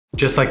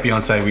Just like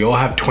Beyonce, we all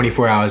have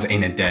 24 hours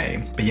in a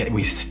day, but yet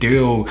we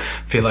still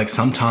feel like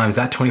sometimes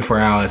that 24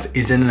 hours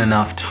isn't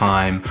enough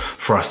time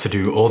for us to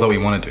do all that we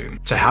want to do.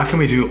 So how can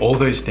we do all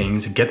those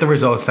things, get the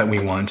results that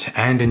we want,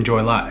 and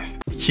enjoy life?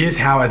 Here's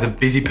how, as a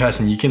busy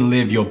person, you can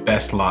live your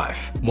best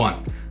life.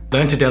 1.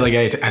 Learn to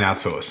delegate and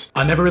outsource.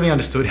 I never really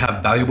understood how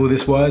valuable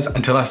this was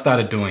until I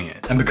started doing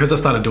it. And because I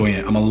started doing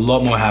it, I'm a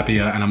lot more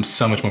happier and I'm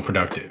so much more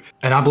productive.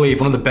 And I believe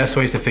one of the best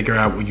ways to figure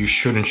out what you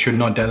should and should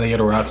not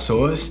delegate or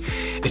outsource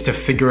is to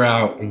figure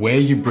out where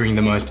you bring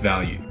the most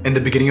value. In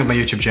the beginning of my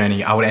YouTube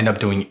journey, I would end up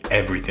doing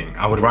everything.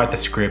 I would write the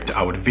script,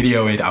 I would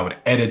video it, I would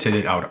edit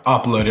it, I would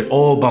upload it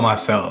all by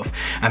myself.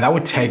 And that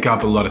would take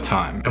up a lot of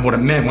time. And what it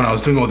meant when I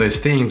was doing all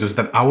those things was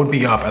that I would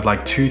be up at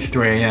like 2,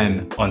 3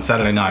 a.m. on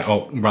Saturday night,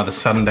 or rather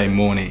Sunday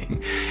morning,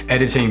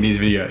 editing these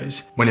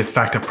videos, when in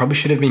fact I probably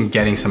should have been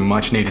getting some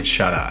much needed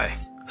shut-eye.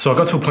 So I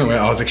got to a point where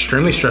I was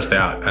extremely stressed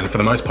out, and for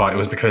the most part it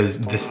was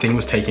because this thing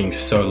was taking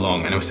so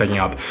long and it was taking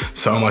up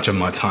so much of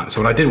my time.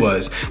 So what I did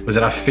was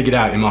that I figured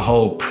out in my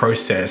whole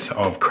process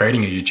of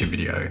creating a YouTube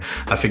video,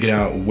 I figured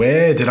out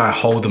where did I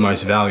hold the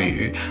most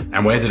value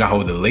and where did I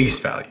hold the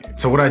least value.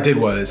 So what I did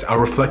was I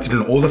reflected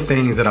on all the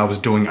things that I was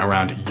doing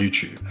around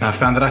YouTube, and I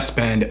found that I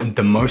spend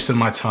the most of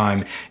my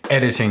time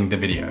editing the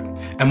video.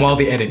 And while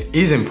the edit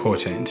is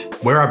important,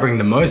 where I bring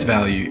the most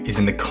value is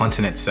in the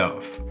content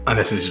itself. I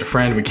messaged a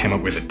friend, we came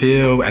up with a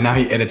deal, and now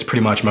he edits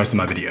pretty much most of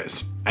my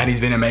videos. And he's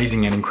been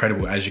amazing and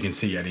incredible, as you can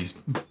see, and he's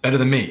better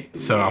than me,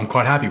 so I'm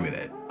quite happy with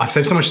it. I've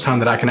saved so much time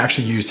that I can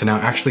actually use to now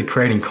actually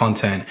creating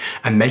content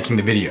and making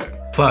the video.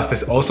 Plus,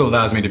 this also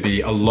allows me to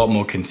be a lot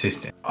more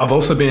consistent. I've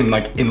also been,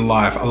 like, in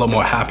life a lot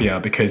more happier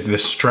because the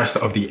stress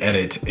of the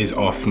edit is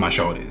off my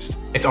shoulders.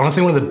 It's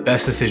honestly one of the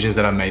best decisions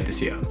that I made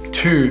this year.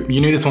 2, you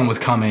knew this one was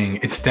coming,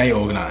 it's stay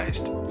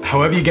organized.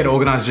 However you get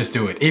organized, just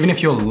do it. Even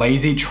if you're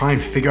lazy, try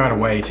and figure out a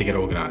way to get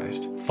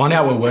organized. Find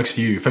out what works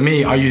for you. For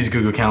me, I use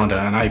Google Calendar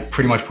and I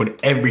pretty much put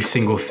every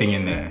single thing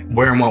in there.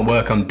 Where and what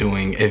work I'm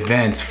doing,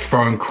 events,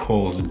 phone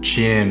calls,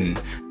 gym,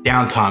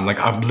 downtime, like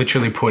I've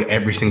literally put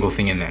every single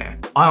thing in there.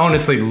 I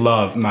honestly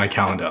love my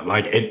calendar.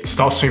 Like, it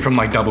stops me from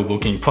like double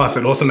booking. Plus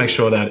it also makes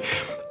sure that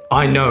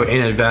I know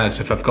in advance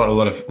if I've got a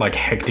lot of like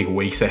hectic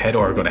weeks ahead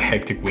or I've got a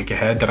hectic week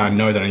ahead, that I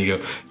know that I need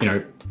to, you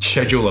know,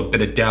 schedule a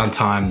bit of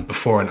downtime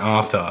before and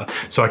after,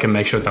 so I can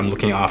make sure that I'm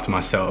looking after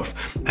myself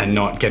and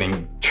not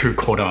getting too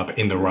caught up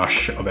in the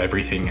rush of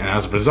everything, and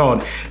as a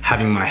result,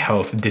 having my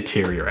health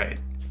deteriorate.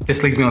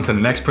 This leads me on to the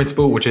next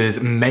principle, which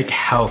is make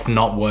health,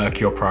 not work,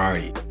 your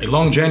priority. A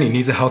long journey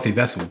needs a healthy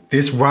vessel.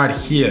 This right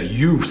here,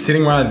 you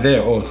sitting right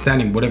there or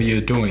standing, whatever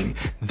you're doing,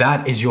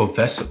 that is your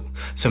vessel.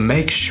 So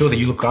make sure that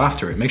you look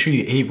after it. Make sure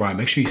you eat right,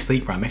 make sure you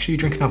sleep right, make sure you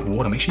drink enough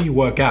water, make sure you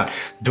work out.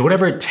 Do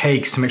whatever it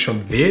takes to make sure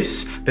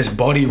this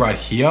body right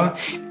here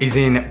is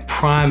in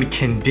prime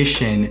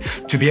condition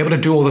to be able to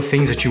do all the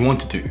things that you want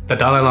to do. The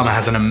Dalai Lama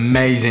has an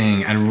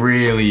amazing and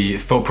really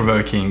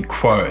thought-provoking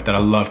quote that I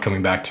love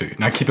coming back to.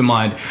 Now keep in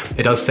mind,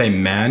 it does say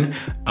man,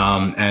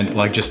 and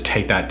like just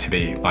take that to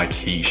be like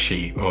he,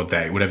 she, or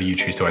they, whatever you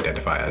choose to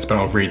identify as, but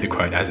I'll read the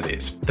quote as it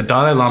is. The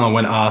Dalai Lama,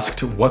 when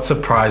asked what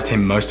surprised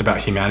him most about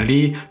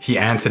humanity, he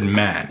answered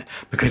man,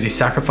 because he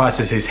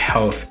sacrifices his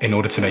health in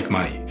order to make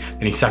money.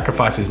 Then he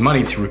sacrifices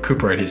money to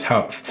recuperate his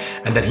health.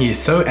 And then he is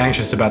so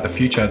anxious about the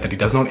future that he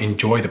does not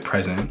enjoy the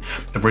present,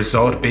 the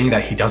result being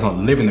that he does not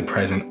live in the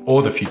present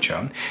or the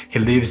future. He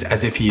lives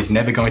as if he is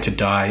never going to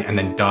die, and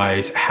then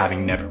dies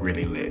having never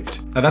really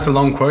lived. Now that's a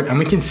long quote, and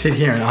we can sit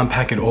here and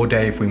unpack it all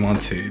day if we want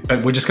to,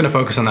 but we're just gonna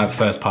focus on that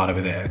first part over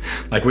there.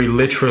 Like, we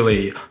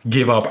literally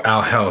give up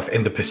our health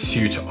in the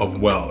pursuit of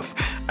wealth.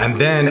 And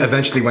then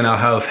eventually when our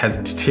health has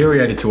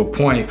deteriorated to a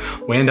point,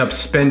 we end up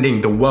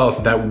spending the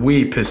wealth that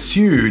we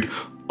pursued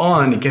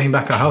on getting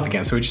back our health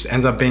again. So it just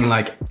ends up being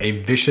like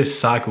a vicious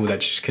cycle that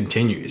just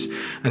continues.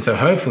 And so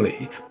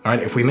hopefully, all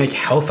right, if we make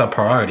health our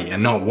priority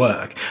and not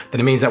work,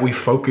 then it means that we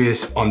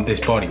focus on this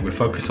body. We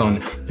focus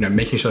on, you know,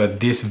 making sure that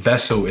this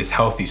vessel is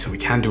healthy so we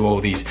can do all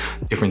these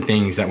different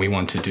things that we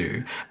want to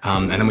do.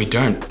 And then we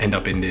don't end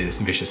up in this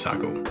vicious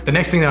cycle. The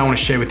next thing that I want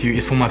to share with you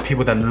is for my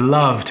people that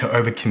love to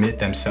overcommit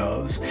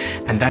themselves.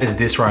 And that is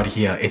this right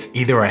here. It's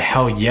either a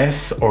hell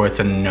yes or it's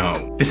a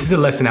no. This is a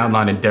lesson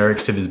outlined in Derek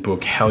Sivers'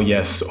 book, Hell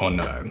Yes or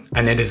No.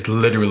 And it is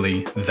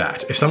literally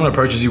that. If someone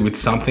approaches you with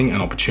something, an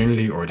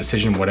opportunity or a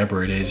decision,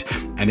 whatever it is,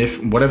 and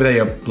if whatever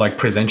they like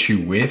present you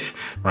with,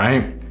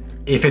 right?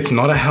 If it's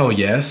not a hell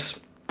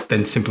yes,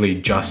 then simply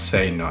just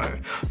say no.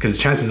 Because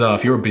chances are,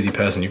 if you're a busy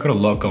person, you've got a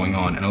lot going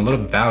on and a lot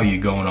of value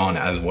going on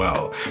as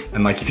well.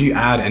 And like, if you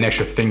add an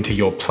extra thing to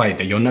your plate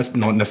that you're not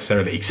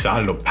necessarily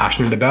excited or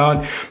passionate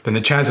about, then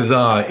the chances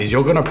are is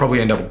you're gonna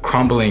probably end up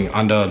crumbling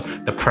under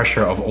the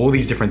pressure of all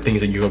these different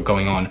things that you got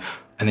going on.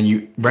 And then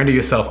you render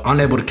yourself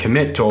unable to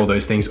commit to all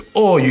those things,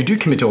 or you do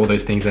commit to all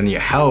those things and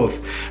your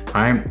health,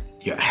 right,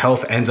 your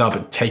health ends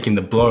up taking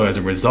the blow as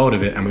a result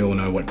of it, and we all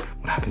know what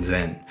happens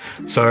then.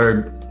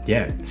 So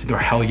yeah, it's either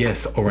a hell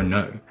yes or a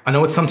no. I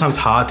know it's sometimes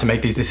hard to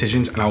make these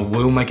decisions, and I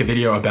will make a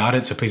video about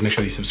it, so please make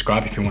sure you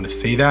subscribe if you want to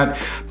see that.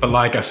 But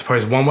like, I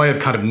suppose one way of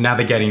kind of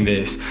navigating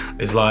this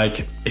is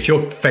like, if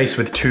you're faced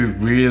with two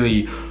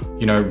really,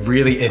 you know,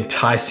 really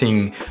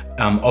enticing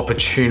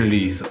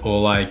opportunities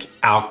or like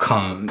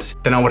outcomes,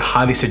 then I would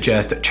highly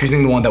suggest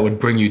choosing the one that would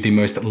bring you the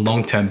most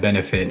long-term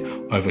benefit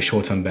over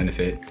short-term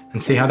benefit,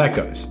 and see how that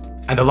goes.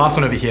 And the last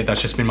one over here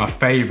that's just been my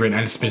favorite,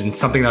 and it's been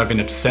something that I've been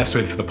obsessed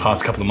with for the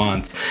past couple of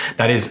months,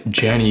 that is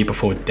journey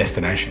before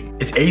destination.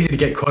 It's easy to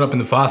get caught up in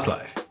the fast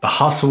life. The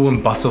hustle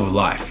and bustle of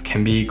life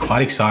can be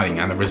quite exciting,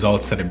 and the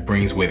results that it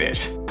brings with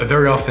it. But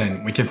very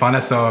often we can find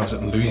ourselves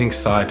losing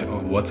sight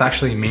of what's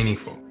actually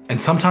meaningful. And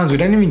sometimes we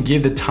don't even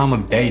give the time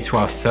of day to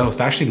ourselves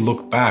to actually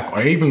look back,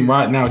 or even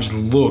right now just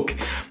look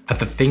at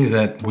the things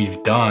that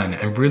we've done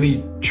and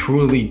really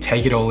truly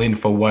take it all in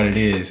for what it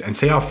is, and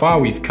see how far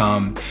we've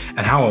come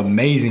and how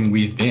amazing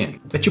we've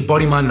been. Let your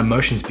body, mind, and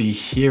emotions be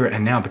here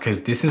and now,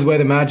 because this is where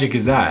the magic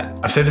is at.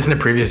 I've said this in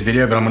a previous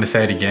video, but I'm gonna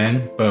say it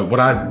again. But what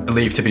I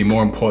believe to be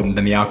more important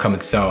than the outcome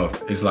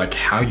itself is like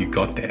how you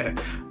got there.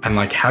 And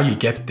like how you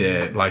get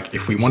there, like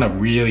if we wanna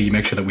really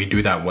make sure that we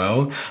do that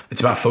well, it's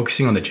about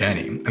focusing on the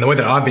journey. And the way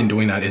that I've been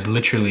doing that is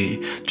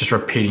literally just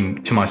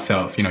repeating to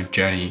myself, you know,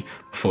 journey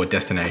before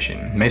destination.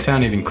 It may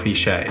sound even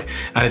cliche.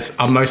 And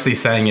I'm mostly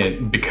saying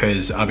it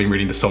because I've been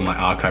reading the Soulmate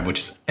Archive, which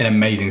is an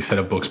amazing set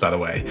of books, by the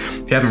way.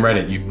 If you haven't read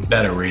it, you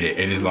better read it.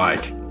 It is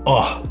like,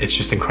 oh, it's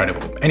just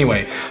incredible.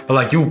 Anyway, but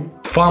like you'll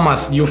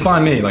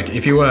find me, like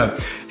if you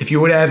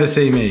would ever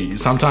see me,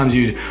 sometimes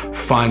you'd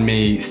find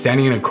me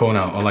standing in a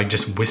corner or like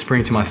just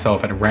whispering to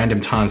myself at random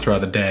times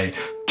throughout the day,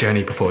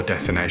 journey before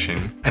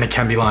destination. And it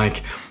can be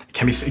like,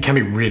 it can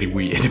be really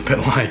weird, but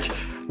like,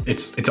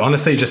 it's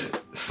honestly just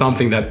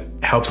something that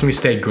helps me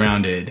stay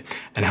grounded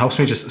and helps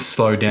me just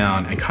slow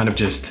down and kind of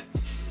just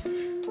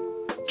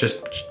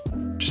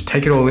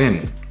take it all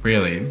in,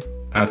 really.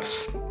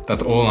 That's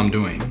all I'm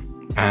doing.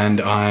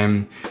 And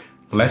I'm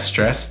less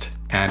stressed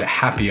and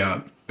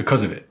happier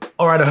because of it.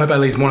 All right, I hope at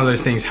least one of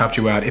those things helped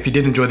you out. If you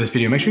did enjoy this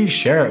video, make sure you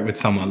share it with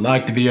someone.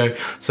 Like the video,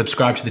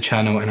 subscribe to the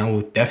channel, and I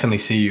will definitely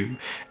see you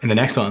in the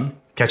next one.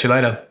 Catch you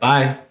later.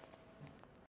 Bye.